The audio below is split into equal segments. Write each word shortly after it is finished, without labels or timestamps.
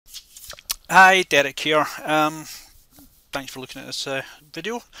Hi, Derek here. Thanks for looking at this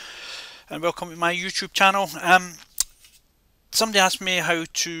video and welcome to my YouTube channel. Somebody asked me how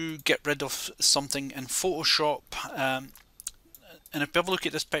to get rid of something in Photoshop, and if you have a look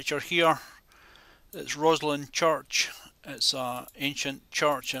at this picture here, it's Roslin Church. It's an ancient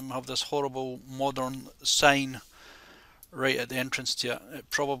church and we have this horrible modern sign right at the entrance to it. It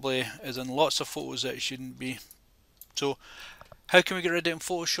probably is in lots of photos that it shouldn't be. So how can we get rid of it in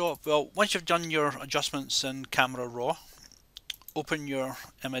Photoshop? Well, once you've done your adjustments in Camera Raw, open your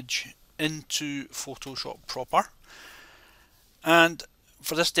image into Photoshop proper, and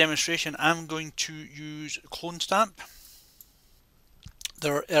for this demonstration I'm going to use Clone Stamp.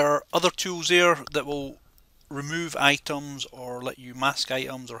 There are other tools there that will remove items or let you mask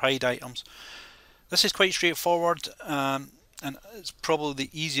items or hide items. This is quite straightforward, and it's probably the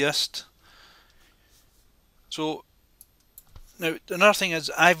easiest. So now another thing is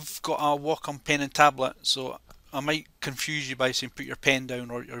I've got a Wacom pen and tablet, so I might confuse you by saying put your pen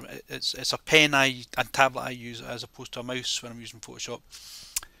down, or it's a pen and tablet I use as opposed to a mouse when I'm using Photoshop.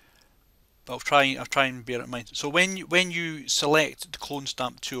 But I'll try and bear it in mind. So when you select the Clone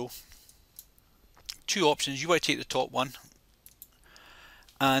Stamp tool, two options. You want to take the top one,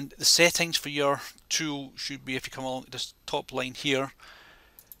 and the settings for your tool should be, if you come along this top line here,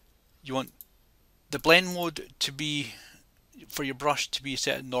 you want the blend mode to be, for your brush, to be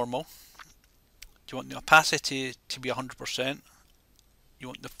set at normal. You want the opacity to be 100%. You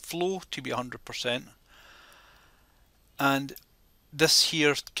want the flow to be 100%. And this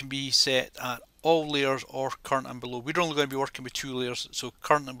here can be set at all layers or current and below. We're only going to be working with two layers, so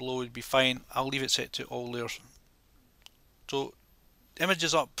current and below would be fine. I'll leave it set to all layers. So the image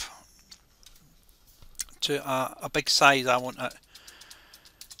is up to a big size. I want it.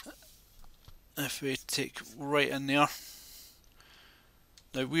 If we take right in there.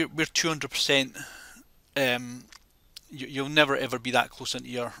 Now we're 200%. You'll never ever be that close into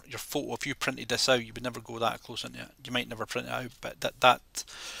your photo. If you printed this out, you would never go that close into it. You might never print it out, but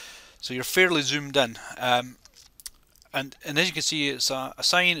so you're fairly zoomed in. And as you can see, it's a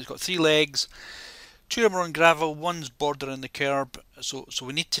sign. It's got three legs. Two of them are on gravel. One's bordering the curb. So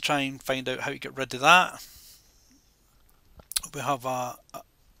we need to try and find out how to get rid of that. We have a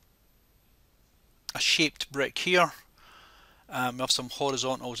shaped brick here. We have some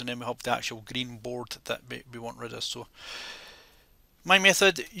horizontals, and then we have the actual green board that we want rid of. So my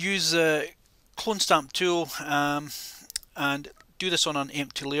method: use the Clone Stamp tool and do this on an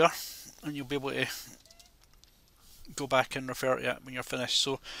empty layer, and you'll be able to go back and refer to it when you're finished.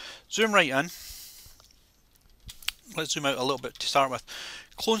 So zoom right in. Let's zoom out a little bit to start with.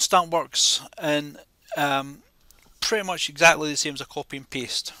 Clone Stamp works in pretty much exactly the same as a copy and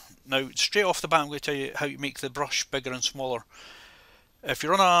paste. Now, straight off the bat, I'm going to tell you how to make the brush bigger and smaller. If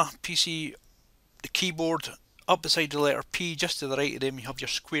you're on a PC, the keyboard, up beside the letter P, just to the right of them, you have your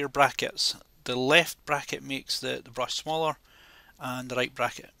square brackets. The left bracket makes the brush smaller, and the right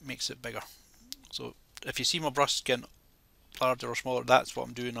bracket makes it bigger. So if you see my brush getting larger or smaller, that's what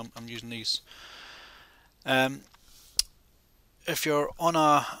I'm doing. I'm using these. If you're on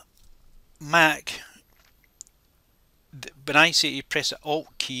a Mac, when I say you press the Alt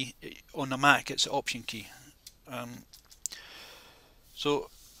key on the Mac, it's the Option key. So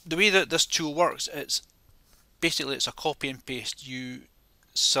the way that this tool works, it's a copy and paste. You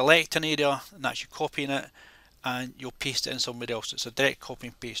select an area, and that's you copying it, and you'll paste it in somewhere else. It's a direct copy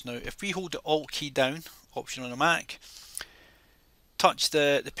and paste. Now, if we hold the Alt key down, Option on the Mac, touch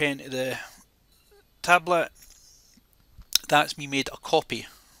the pen to the tablet, that's me made a copy.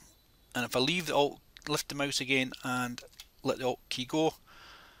 And if I leave the Alt, lift the mouse again and let the Alt key go,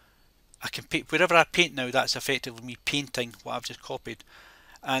 I can paint wherever I paint now. That's effectively me painting what I've just copied.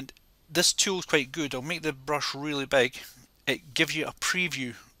 And this tool is quite good. I'll make the brush really big. It gives you a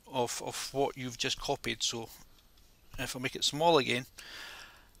preview of what you've just copied. So if I make it small again,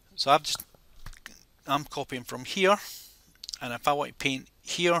 so I'm copying from here, and if I want to paint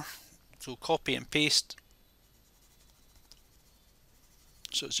here, so copy and paste.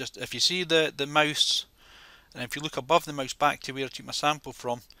 So it's just, if you see the mouse, and if you look above the mouse back to where I took my sample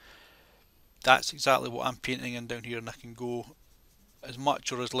from, that's exactly what I'm painting in down here, and I can go as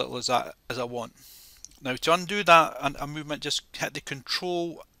much or as little as that as I want. Now, to undo that a movement, just hit the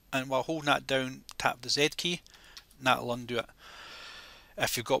Control, and while holding that down, tap the Z key, and that'll undo it.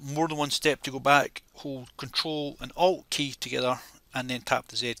 If you've got more than one step to go back, hold Control and Alt key together, and then tap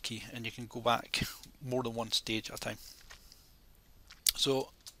the Z key, and you can go back more than one stage at a time. So,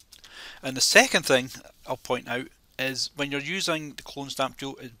 and the second thing I'll point out is when you're using the Clone Stamp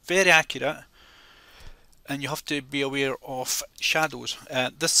tool, it's very accurate, and you have to be aware of shadows.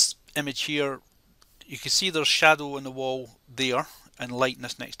 This image here, you can see there's shadow on the wall there and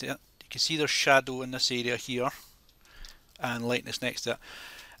lightness next to it. You can see there's shadow in this area here and lightness next to it.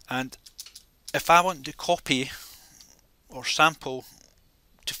 And if I want to copy or sample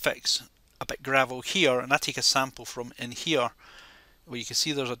to fix a bit gravel here, and I take a sample from in here, well, you can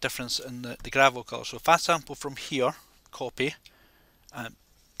see there's a difference in the gravel colour. So if I sample from here, copy, and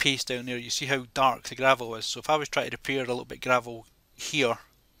paste down there, you see how dark the gravel is. So if I was trying to repair a little bit gravel here,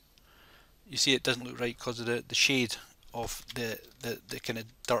 you see it doesn't look right because of the shade of the kind of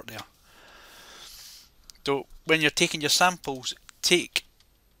dirt there. So when you're taking your samples, take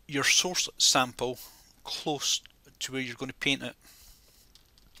your source sample close to where you're going to paint it.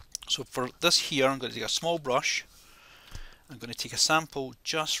 So for this here, I'm going to take a small brush. I'm going to take a sample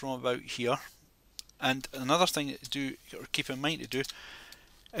just from about here. And another thing to do, or keep in mind to do,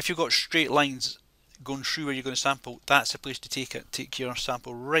 if you've got straight lines going through where you're going to sample, that's the place to take it. Take your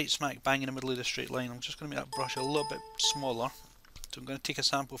sample right smack bang in the middle of the straight line. I'm just going to make that brush a little bit smaller. So I'm going to take a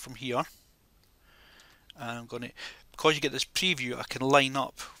sample from here. And I'm going to, because you get this preview, I can line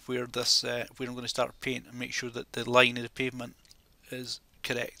up where this where I'm going to start paint and make sure that the line of the pavement is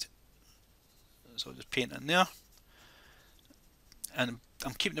correct. So I'll just paint in there, and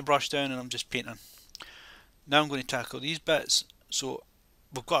I'm keeping the brush down and I'm just painting. Now I'm going to tackle these bits. So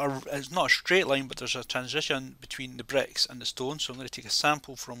we've got it's not a straight line, but there's a transition between the bricks and the stone. So I'm going to take a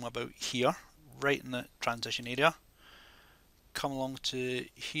sample from about here, right in the transition area, come along to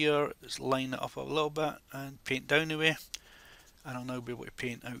here, just line it up a little bit and paint down the way, and I'll now be able to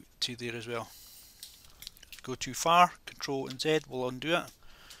paint out to there as well. If you go too far, Control and Z will undo it.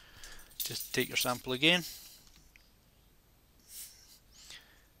 Just take your sample again,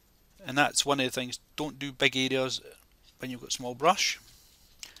 and that's one of the things, don't do big areas when you've got a small brush.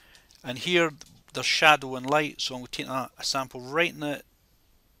 And here there's shadow and light, so I'm going to take a sample right in the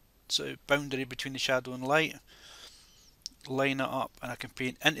sort of boundary between the shadow and light, line it up, and I can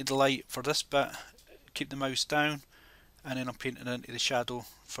paint into the light for this bit, keep the mouse down, and then I'm painting into the shadow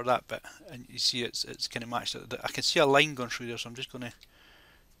for that bit, and you see it's kind of matched. I can see a line going through there, so I'm just going to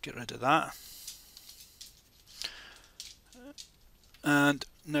get rid of that. And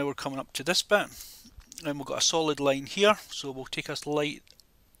now we're coming up to this bit, and we've got a solid line here, so we'll take a light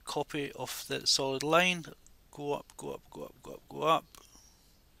copy of the solid line, go up, go up, go up, go up, go up,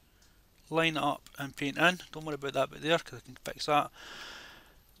 line it up and paint in. Don't worry about that bit there because I can fix that.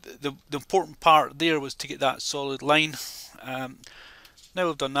 The important part there was to get that solid line. Now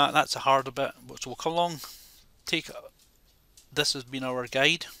we've done that, that's a harder bit, so we'll come along, this has been our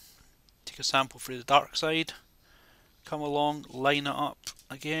guide, take a sample for the dark side, come along, line it up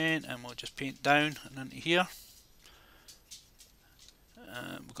again, and we'll just paint down and into here.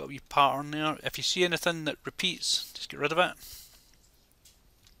 We've got a wee pattern there. If you see anything that repeats, just get rid of it.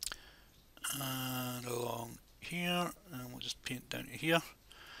 And along here, and we'll just paint down to here.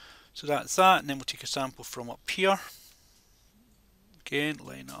 So that's that, and then we'll take a sample from up here. Again,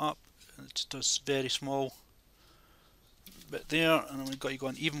 line it up, and it just does very small bit there, and then we've got you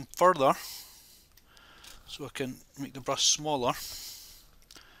going even further, so I can make the brush smaller.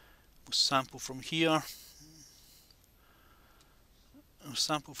 We'll sample from here. I'll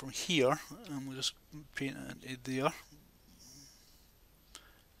sample from here, and we'll just paint it into there.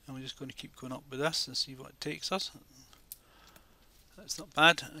 And we're just going to keep going up with this and see what it takes us. That's not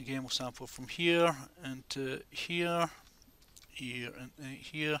bad. Again, we'll sample from here into here, here and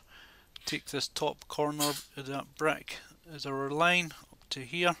here. Take this top corner of that brick as our line up to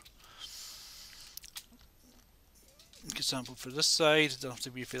here. You can sample for this side, don't have to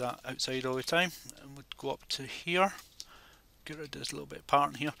be for that outside all the time. And we'll go up to here. Get rid of this little bit of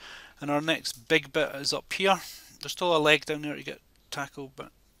pattern here. And our next big bit is up here. There's still a leg down there to get tackled,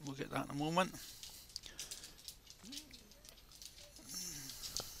 but we'll get that in a moment.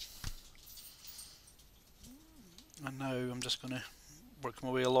 And now I'm just going to work my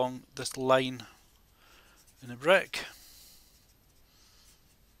way along this line in the brick.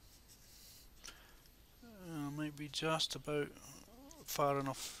 Might be just about far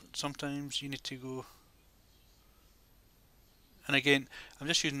enough. Sometimes you need to go. And again, I'm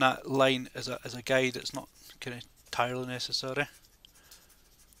just using that line as a guide. It's not kind of entirely necessary.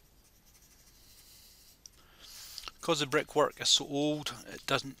 Because the brickwork is so old, it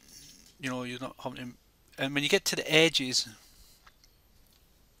doesn't, you're not having to. And when you get to the edges,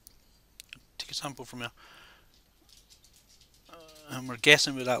 take a sample from here, and we're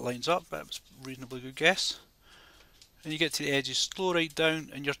guessing where that lines up. That was a reasonably good guess. And you get to the edges, slow right down,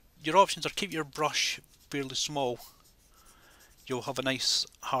 and your options are keep your brush fairly small. You'll have a nice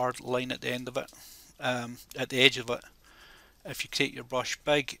hard line at the end of it, at the edge of it, If you take your brush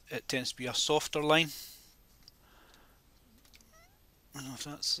big, it tends to be a softer line. I don't know if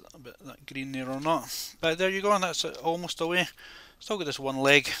that's a bit that green there or not, but there you go, and that's it, almost away. Still got this one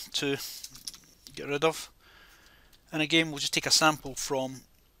leg to get rid of, and again we'll just take a sample from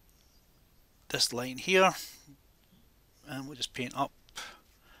this line here and we'll just paint up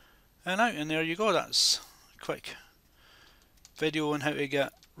and out, and there you go. That's a quick video on how to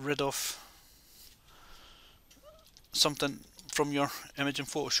get rid of something from your image in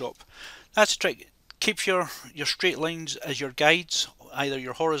Photoshop. That's the trick. Keep your straight lines as your guides, either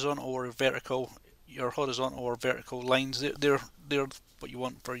your horizontal or vertical. Your horizontal or vertical lines, they're what you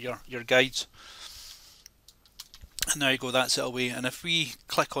want for your guides. And there you go, that's it away. And if we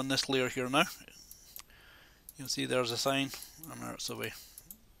click on this layer here now, you'll see there's a sign, and there it's away.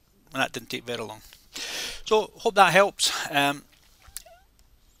 And that didn't take very long. So hope that helps.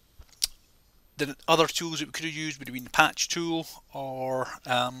 The other tools that we could have used would have been the patch tool, or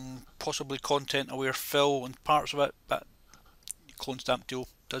possibly content aware fill and parts of it, but clone stamp tool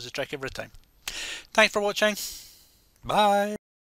does the trick every time. Thanks for watching. Bye.